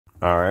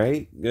All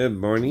right, good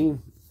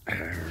morning.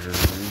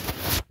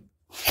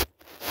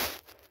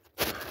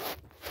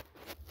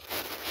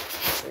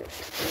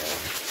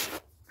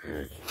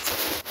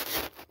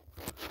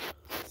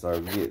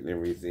 So getting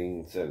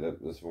everything set up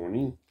this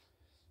morning.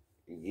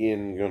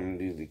 Again, gonna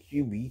do the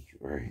Cubi,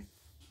 right?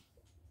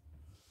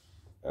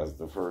 As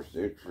the first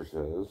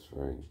exercise,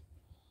 right?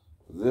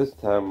 This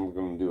time I'm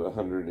gonna do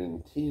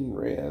 110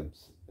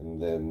 reps, and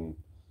then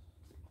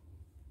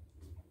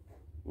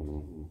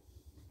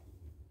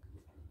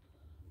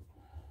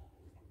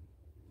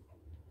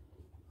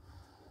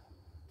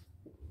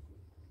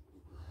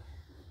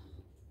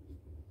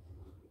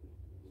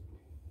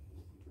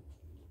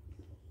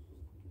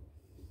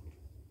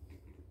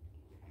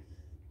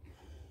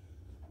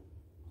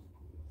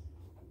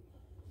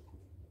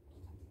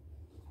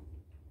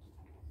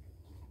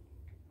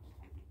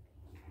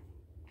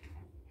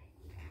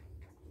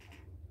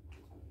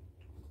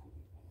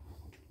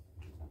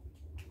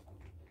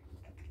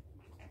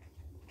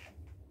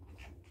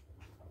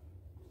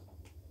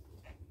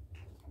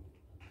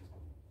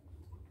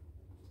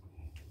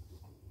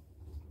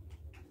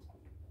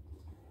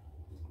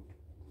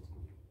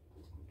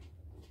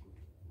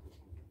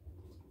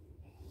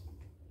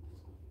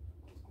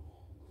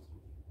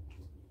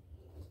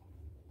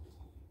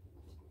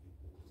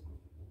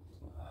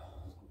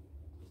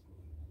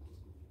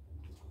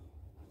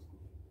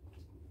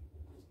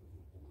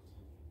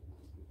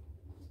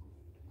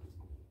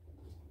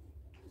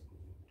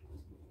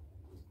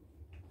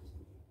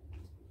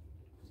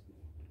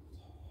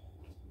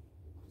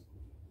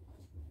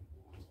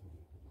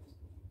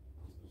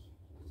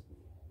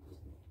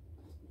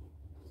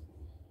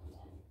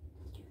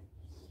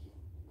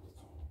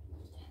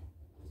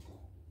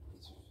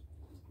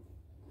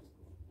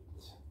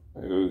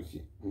okay.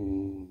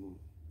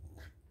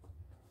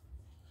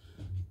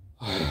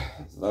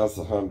 So that's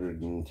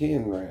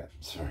 110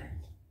 reps, right?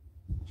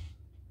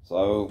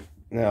 So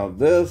now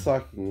this I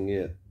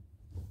can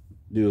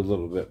do a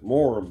little bit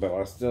more, but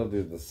I still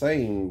do the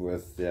same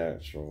with the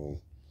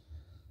actual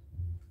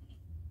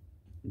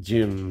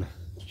gym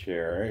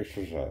chair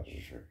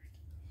exercises.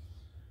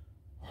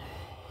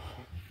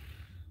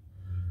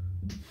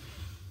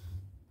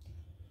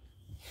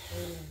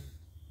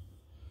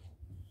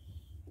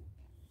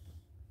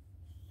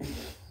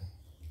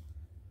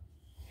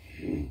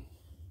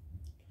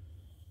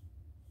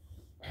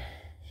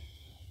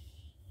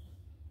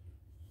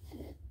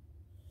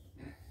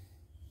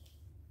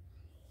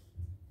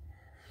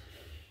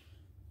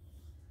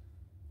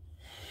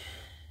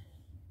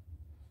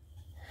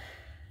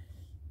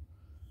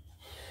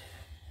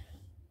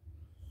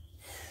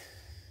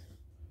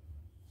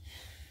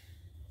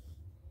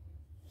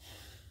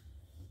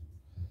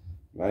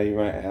 Now you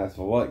might ask,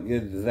 well, what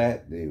good does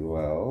that do?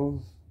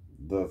 Well,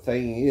 the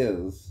thing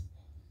is,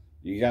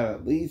 you gotta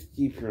at least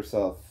keep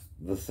yourself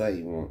the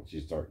same once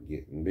you start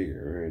getting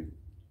bigger,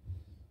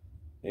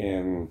 right?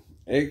 And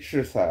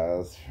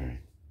exercise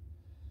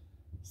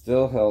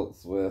still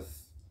helps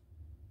with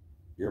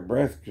your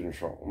breath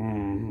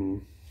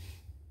control.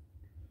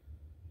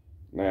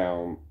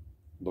 Now,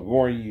 the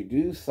more you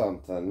do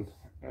something,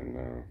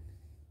 and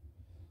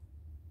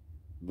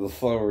the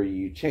slower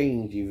you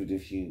change, even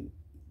if you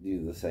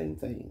do the same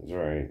things,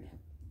 right?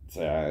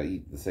 Say I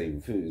eat the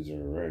same foods,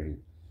 right?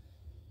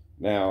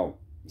 Now,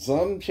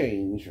 some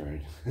change,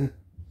 right?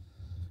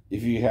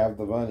 If you have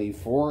the money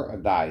for a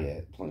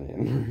diet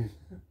plan,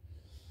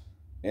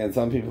 and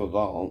some people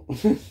don't.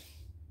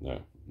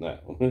 No.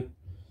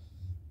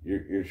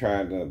 You're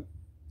trying to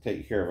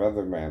take care of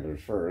other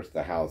matters first.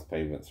 The house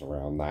payment's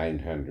around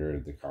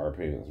 $900, the car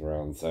payment's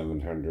around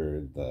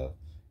 $700, the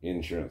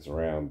insurance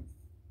around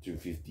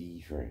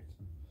 $250, right?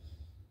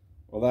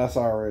 Well, that's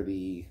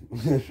already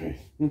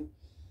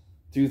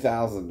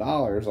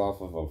 $2,000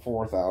 off of a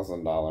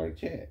 $4,000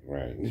 check,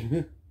 right?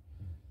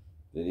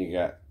 Then you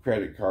got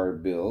credit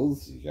card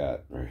bills, you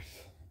got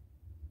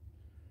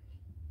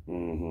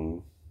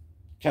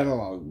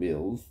catalog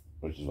bills,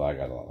 which is why I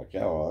got a lot of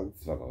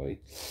catalogs, finally.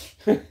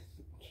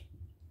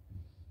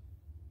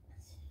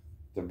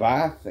 To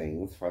buy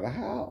things for the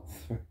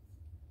house.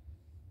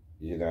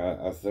 You know,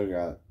 I still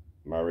got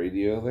my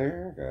radio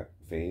there, I got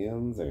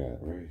fans, I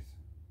got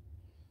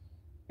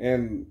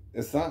and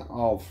it's not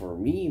all for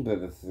me,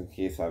 but it's in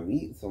case I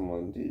meet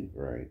someone too,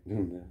 right?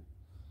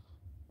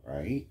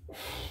 Right?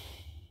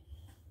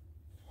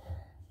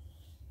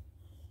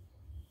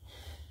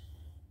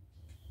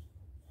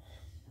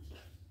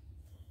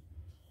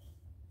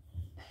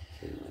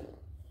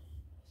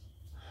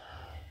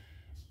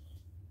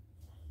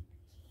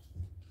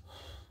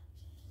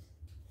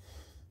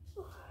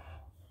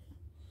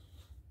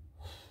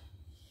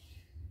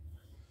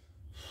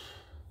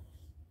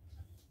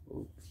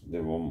 Oops,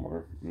 did one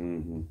more.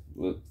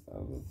 Whoops, that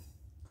was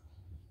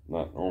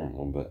not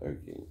normal, but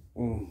okay.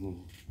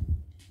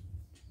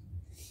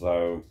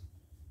 So,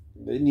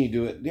 then you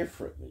do it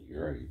differently,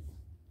 right?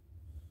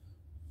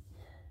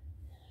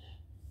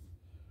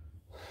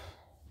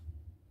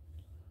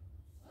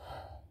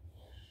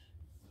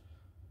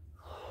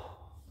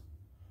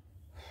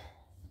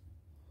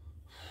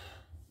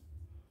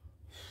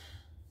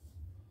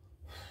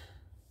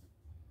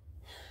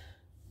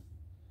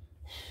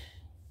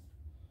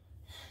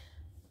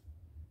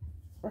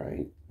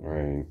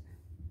 right?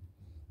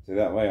 See,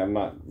 that way I'm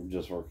not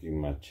just working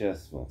my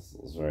chest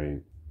muscles,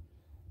 right?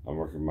 I'm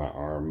working my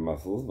arm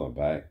muscles, my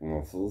back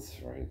muscles,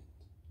 right?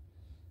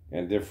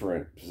 And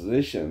different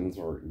positions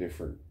work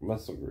different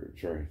muscle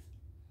groups, right?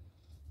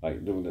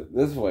 Like doing it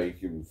this way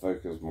can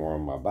focus more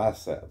on my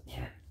biceps,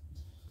 right?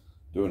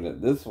 Doing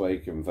it this way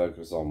can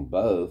focus on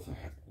both.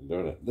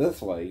 Doing it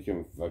this way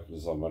can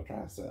focus on my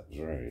triceps,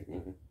 right?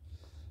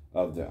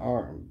 Of the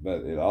arm.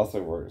 But it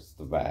also works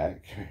the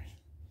back, right?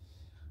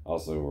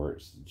 Also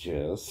works the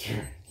chest,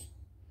 right?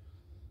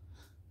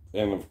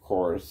 And of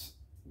course,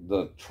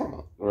 the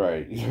trunk,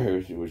 right?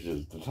 Which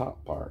is the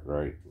top part,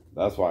 right?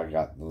 That's why I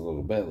got the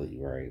little belly,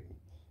 right?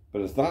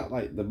 But it's not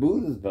like the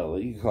Buddha's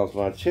belly, because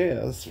my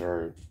chest,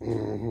 right,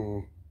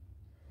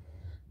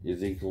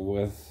 is equal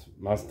with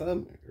my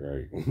stomach,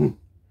 right?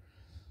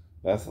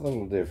 That's a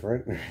little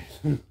different.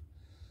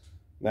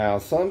 Now,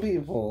 some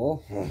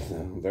people,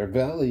 their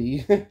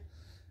belly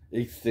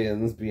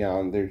extends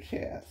beyond their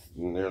chest.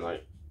 And they're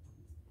like,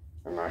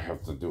 and I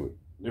have to do it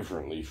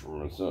differently for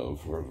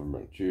myself, or for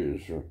my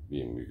chest, or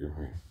being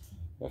bigger.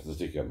 I have to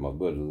stick out my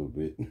butt a little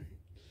bit.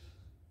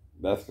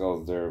 That's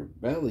because their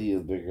belly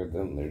is bigger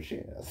than their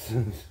chest.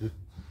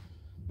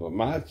 But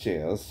my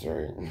chest,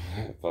 right,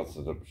 if I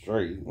sit up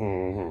straight,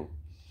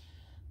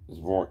 is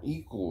more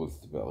equal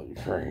with the belly,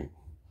 right?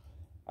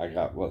 I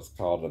got what's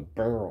called a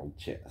barrel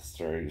chest,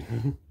 right?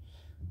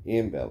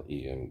 In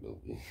belly.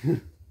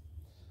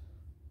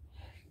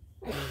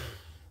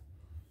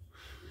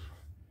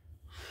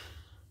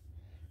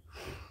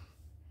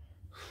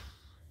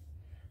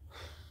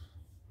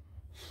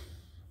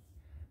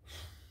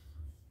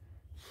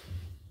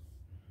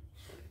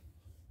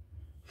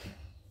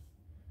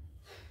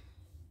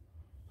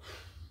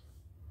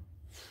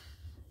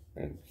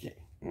 Okay.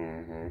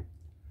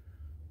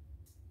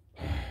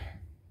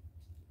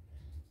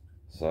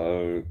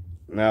 So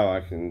now I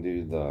can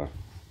do the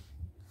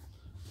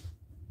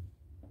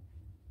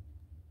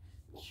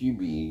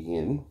Cubi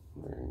again.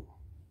 Right.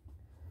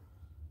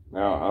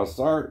 Now I'll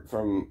start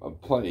from a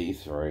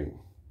place, right,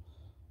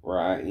 where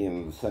I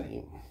am the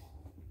same.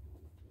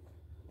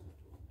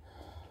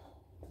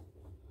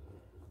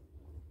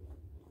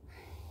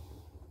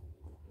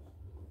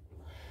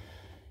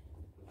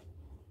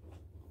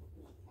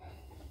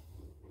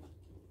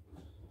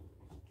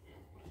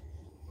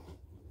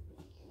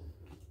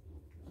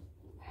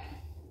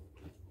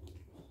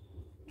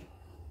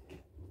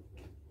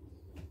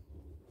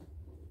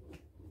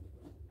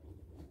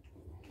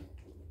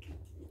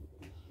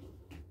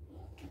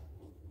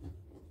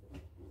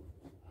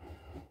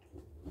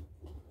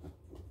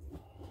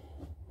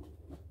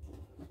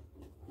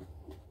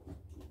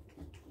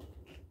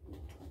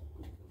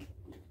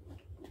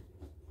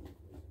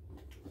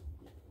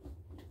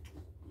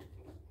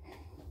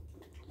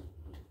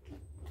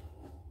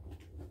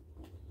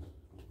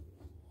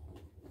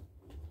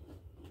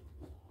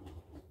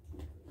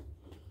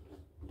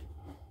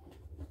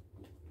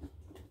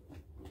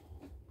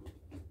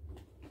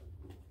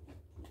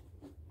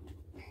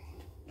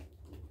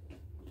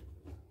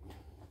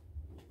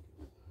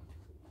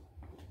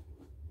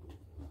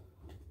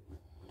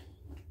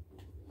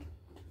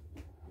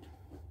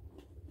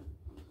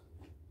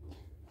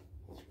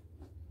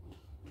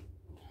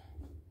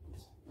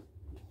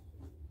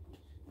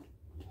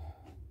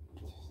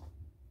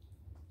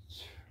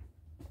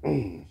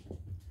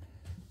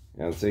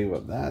 And see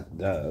what that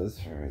does,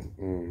 right,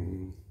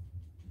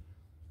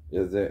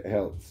 is it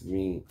helps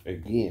me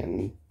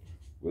again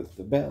with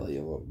the belly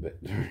a little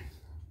bit.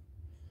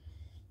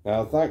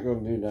 Now it's not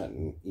going to do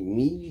nothing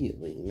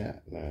immediately,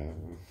 not now.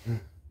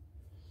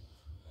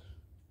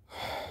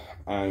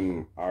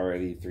 I'm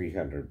already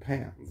 300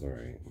 pounds,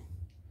 right?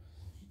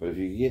 But if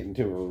you get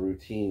into a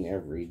routine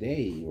every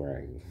day,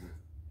 right,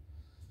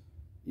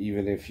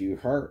 even if you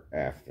hurt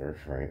after,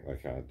 right,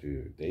 like I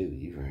do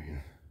daily,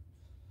 right,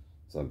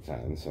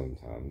 sometimes.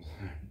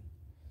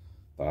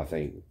 But I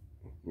think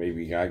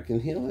maybe God can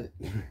heal it.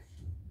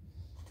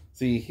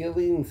 See,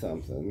 healing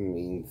something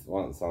means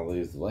once I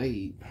lose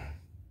weight,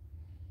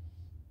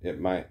 it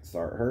might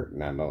start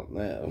hurting. I don't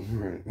know.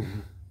 Right?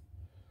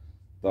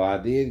 So I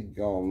did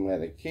go on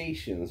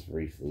medications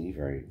briefly,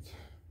 right?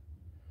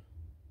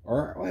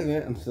 Or, wait a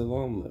minute, I'm still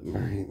on them,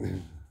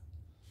 right?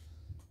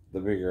 The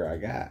bigger I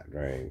got,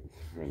 right?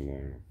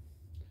 And,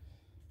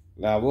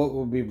 now, what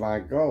would be my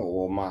goal?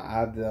 Well, my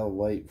ideal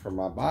weight for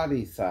my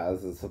body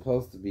size is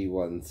supposed to be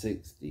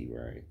 160,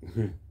 right?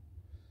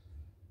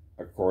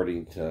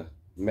 According to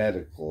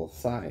medical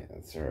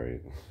science,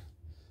 right?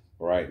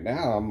 Right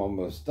now, I'm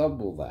almost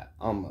double that,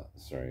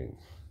 almost, right?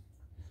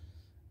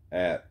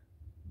 At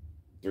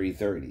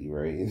 330,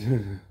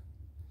 right?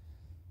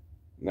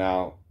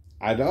 Now,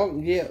 I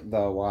don't get,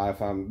 though, why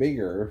if I'm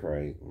bigger,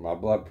 right, my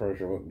blood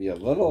pressure would be a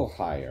little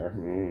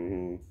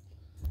higher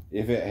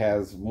if it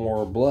has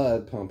more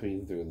blood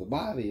pumping through the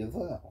body as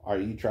well. Are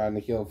you trying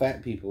to kill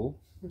fat people?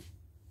 Do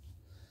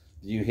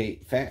you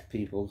hate fat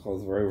people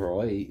because they're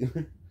overweight?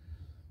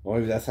 Or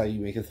maybe that's how you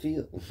make us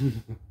feel.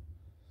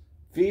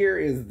 Fear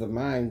is the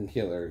mind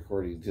killer,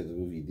 according to the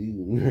movie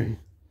Dune.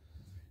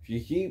 If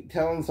you keep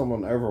telling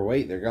someone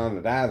overweight, they're going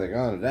to die, they're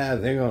going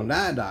to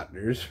die,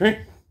 doctors, right?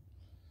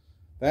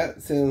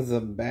 That sends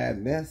a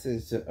bad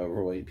message to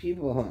overweight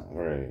people, huh?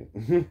 Right.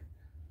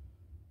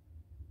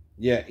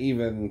 Yeah,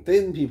 even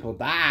thin people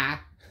die.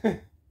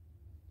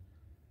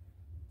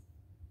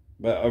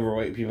 But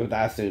overweight people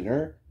die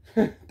sooner.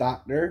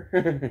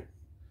 Doctor.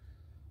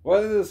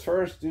 What does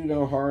first do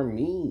no harm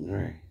mean,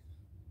 right?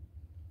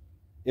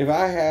 If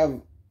I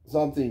have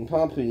something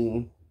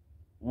pumping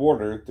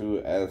water through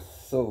a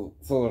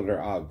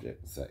cylinder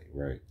object, say,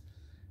 right?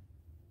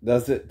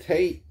 Does it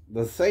take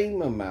the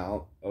same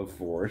amount of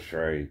force,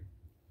 right,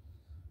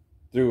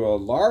 through a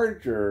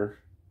larger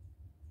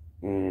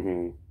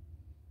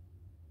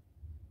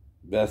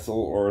vessel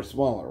or a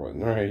smaller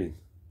one, right?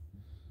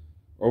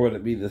 Or would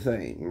it be the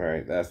same,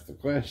 right? That's the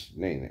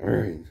question, ain't it,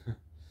 right?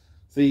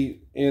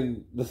 See,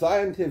 in the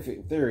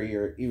scientific theory,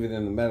 or even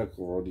in the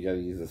medical world, you gotta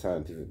use the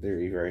scientific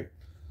theory, right?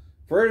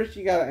 First,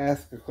 you gotta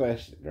ask a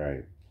question,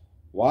 right?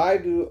 Why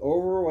do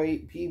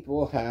overweight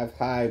people have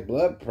high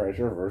blood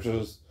pressure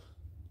versus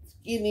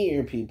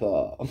skinnier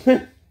people?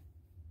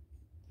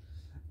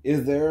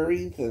 Is there a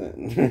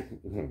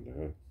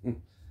reason?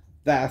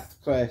 That's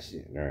the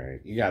question, right?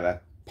 You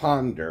gotta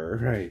ponder,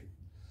 right?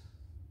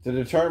 To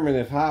determine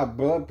if high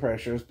blood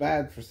pressure is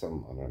bad for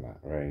someone or not,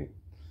 right?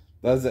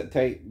 Does it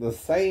take the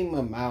same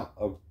amount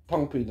of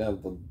pumping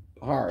of the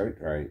heart,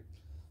 right,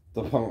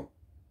 to pump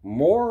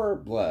more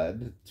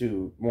blood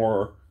to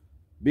more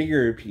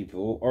bigger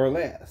people or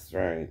less,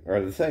 right?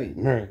 Or the same,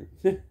 right?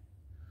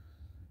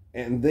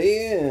 And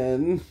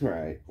then,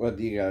 right, what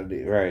do you gotta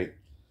do, right?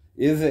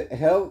 Is it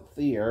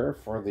healthier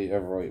for the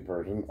overweight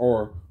person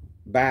or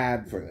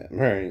bad for them,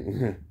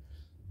 right?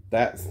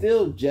 That's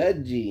still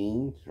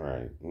judging,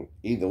 right?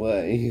 Either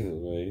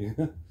way,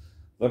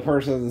 the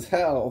person's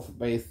health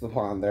based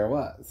upon their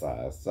what?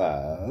 Size.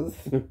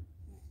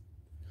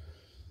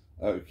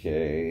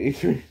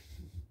 Okay.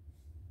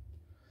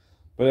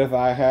 But if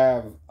I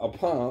have a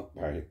pump,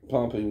 right,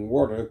 pumping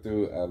water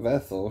through a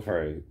vessel,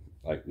 right,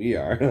 like we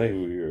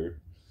are,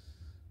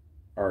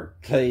 or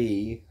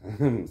clay,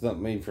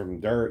 something made from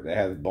dirt that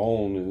has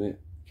bone in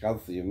it,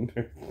 calcium.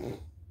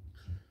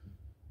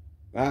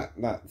 Not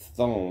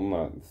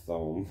stone,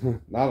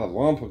 not a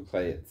lump of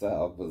clay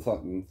itself, but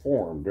something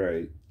formed,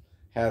 right?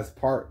 Has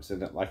parts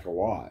in it like a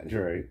watch,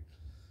 right?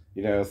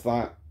 You know, it's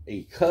not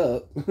a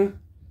cup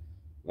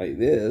like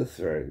this,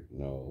 right?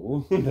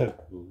 No.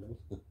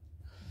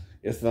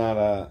 It's not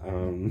a,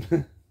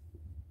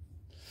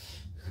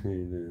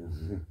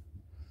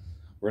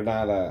 we're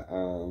not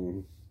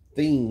a,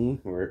 thing.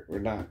 We're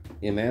not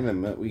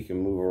inanimate. We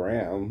can move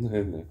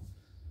around.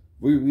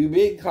 We've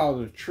been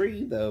called a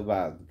tree, though,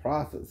 by the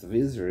prophets of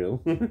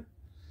Israel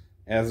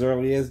as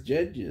early as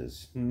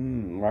Judges.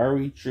 Why are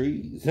we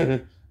trees?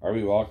 Are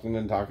we walking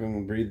and talking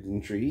and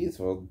breathing trees?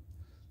 Well,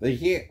 they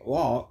can't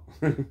walk.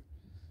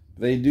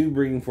 They do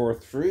bring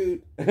forth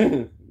fruit.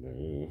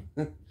 No.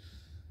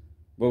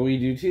 But we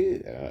do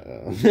too.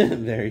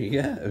 There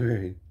you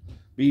go.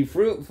 Be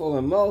fruitful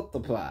and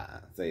multiply,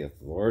 saith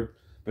the Lord.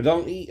 But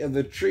don't eat of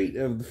the fruit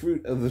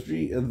of the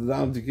tree of the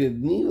knowledge of good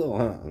and evil,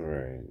 huh?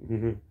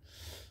 Right.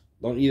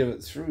 Don't eat of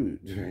its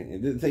fruit. Right?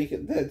 It didn't take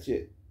it, touch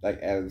it. Like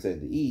Adam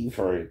said to Eve,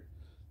 right?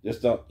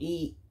 Just don't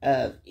eat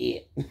of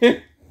it.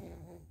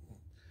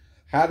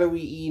 How do we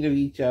eat of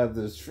each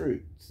other's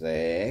fruit?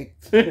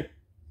 Sex.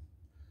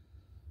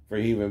 For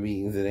human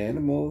beings and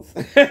animals.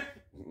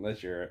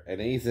 Unless you're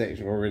an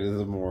asexual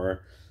organism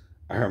or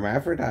a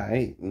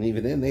hermaphrodite. And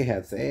even then they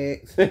have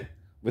sex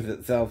with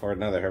itself or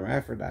another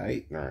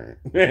hermaphrodite. And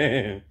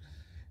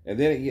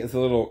then it gets a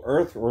little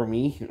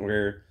earthwormy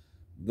where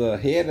the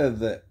head of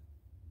the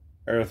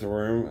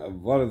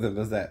earthworm, one of them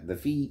is at the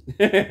feet.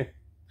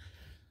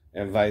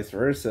 And vice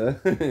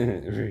versa.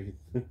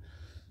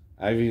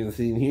 I've even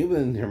seen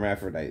human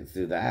hermaphrodites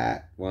do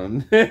that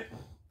one. They're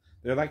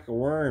like a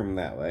worm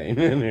that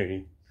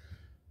way.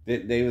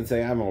 They would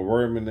say, I'm a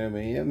worm in a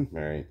man.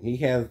 Right. He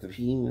has the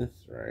penis.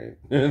 Right.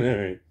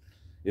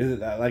 Is it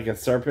like a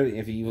serpent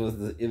if he was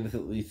to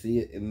innocently see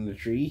it in the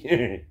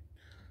tree?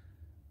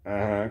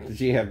 Did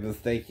she have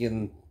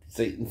mistaken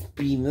Satan's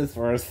penis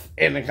for an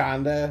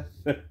anaconda?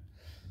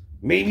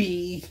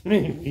 Maybe.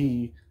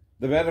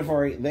 The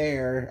metaphor ain't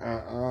there.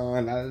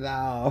 Not at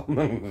all.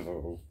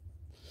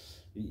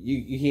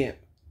 You can't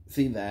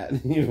see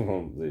that. You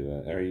won't do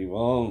that. Or you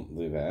won't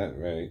do that,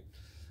 right?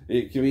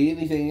 It could be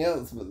anything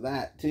else but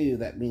that, too.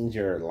 That means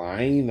you're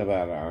lying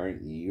about it,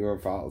 aren't you? You're a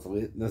false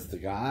witness to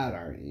God,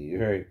 aren't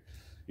you?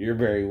 You're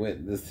bearing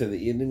witness to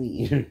the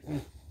enemy.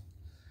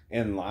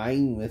 And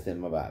lying with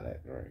him about it,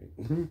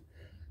 right?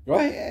 Go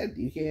ahead,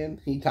 you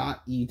can. He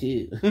taught you,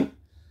 too.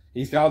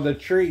 He's called the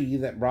tree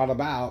that brought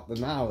about the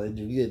knowledge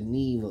of good and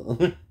evil.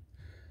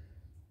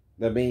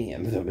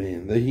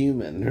 The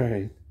human,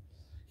 right?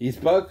 He's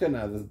spoken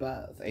of as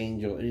both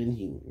angel and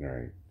human,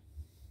 right?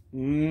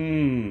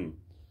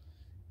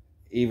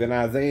 Even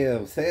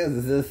Isaiah says,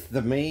 is this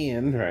the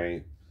man,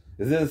 right?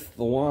 Is this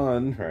the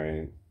one,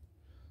 right?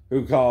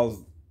 Who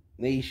caused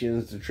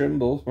nations to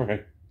tremble,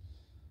 right?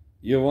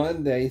 you'll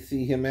one day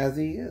see him as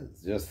he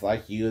is, just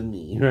like you and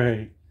me,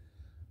 right?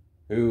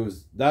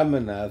 Who's dumb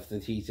enough to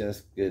teach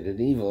us good and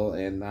evil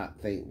and not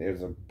think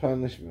there's a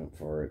punishment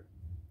for it.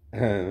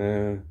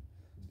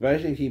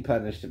 Especially if he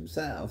punished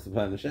himself to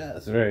punish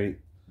us, right?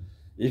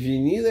 If you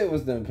knew there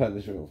was no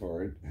punishment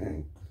for it,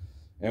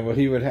 and what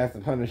he would have to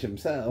punish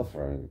himself,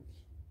 right?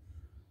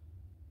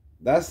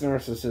 That's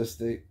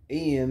narcissistic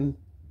and,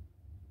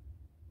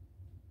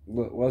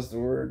 what was the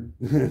word?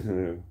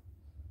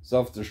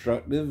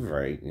 Self-destructive,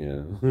 right?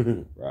 Yeah.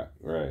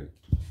 right.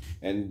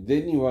 And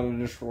then you want to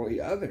destroy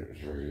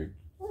others, right?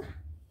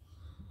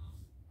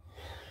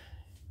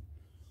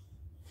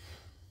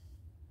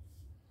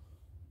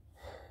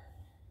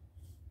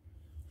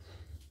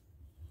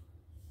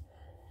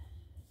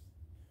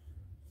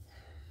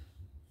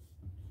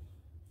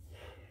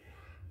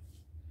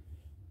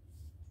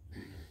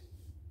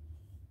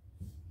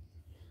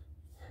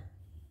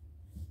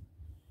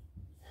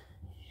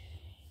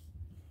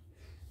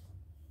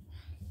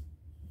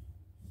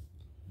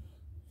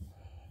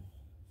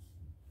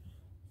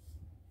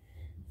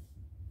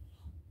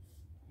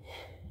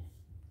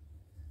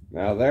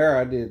 Now there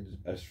I did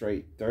a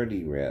straight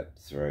 30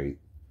 reps, right?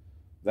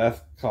 That's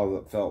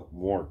because it felt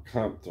more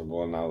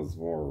comfortable and I was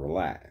more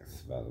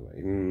relaxed, by the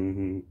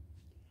way.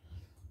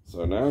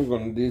 So now I'm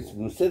going to do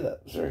some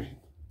sit-ups, right?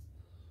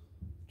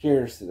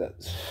 Chair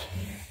sit-ups.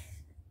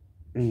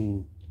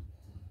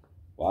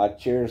 Why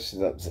chair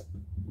sit-ups?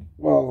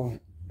 Well,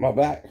 my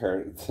back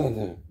hurts,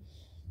 so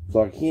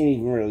I can't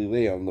even really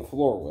lay on the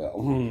floor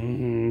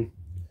well.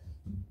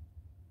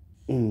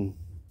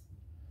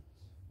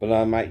 But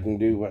I might can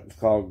do what's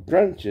called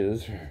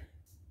crunches.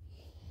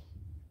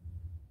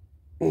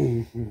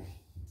 And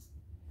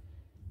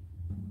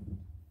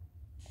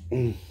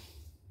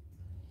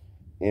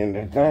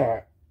I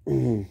thought,